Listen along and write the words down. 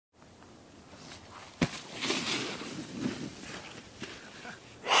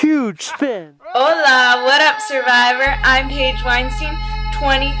huge spin. Hola, what up, Survivor? I'm Paige Weinstein,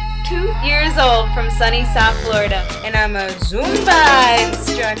 22 years old from sunny South Florida, and I'm a Zumba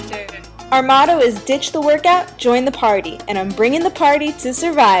instructor. Our motto is ditch the workout, join the party, and I'm bringing the party to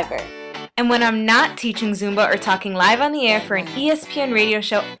Survivor. And when I'm not teaching Zumba or talking live on the air for an ESPN radio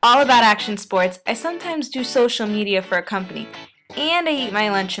show all about action sports, I sometimes do social media for a company. And I eat my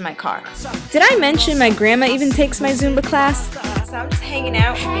lunch in my car. Did I mention my grandma even takes my Zumba class? So I'm just hanging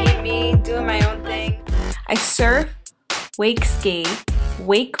out, being me, doing my own thing. I surf, wake skate,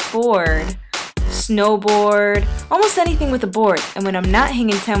 wakeboard, snowboard, almost anything with a board. And when I'm not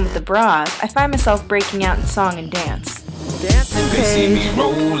hanging town with the bras, I find myself breaking out in song and dance. Dancing They see me Paige.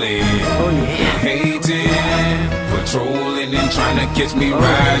 rolling, Oh yeah. hating, patrolling and trying to catch me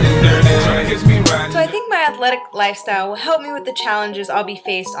riding dirty, trying to catch me riding. So I think my athletic lifestyle will help me with the challenges I'll be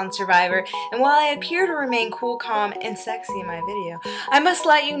faced on Survivor, and while I appear to remain cool, calm, and sexy in my video, I must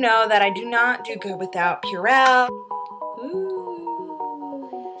let you know that I do not do good without Purell. Ooh.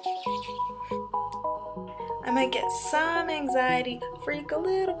 I might get some anxiety, freak a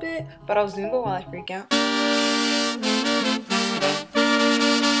little bit, but I'll Zumba while I freak out.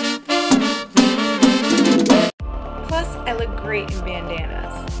 Plus, I look great in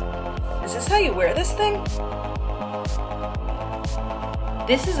bandanas. Is this how you wear this thing?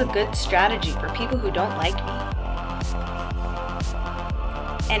 This is a good strategy for people who don't like me.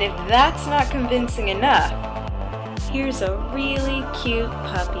 And if that's not convincing enough, here's a really cute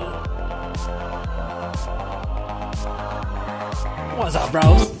puppy. What's up,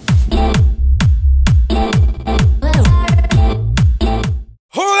 bro?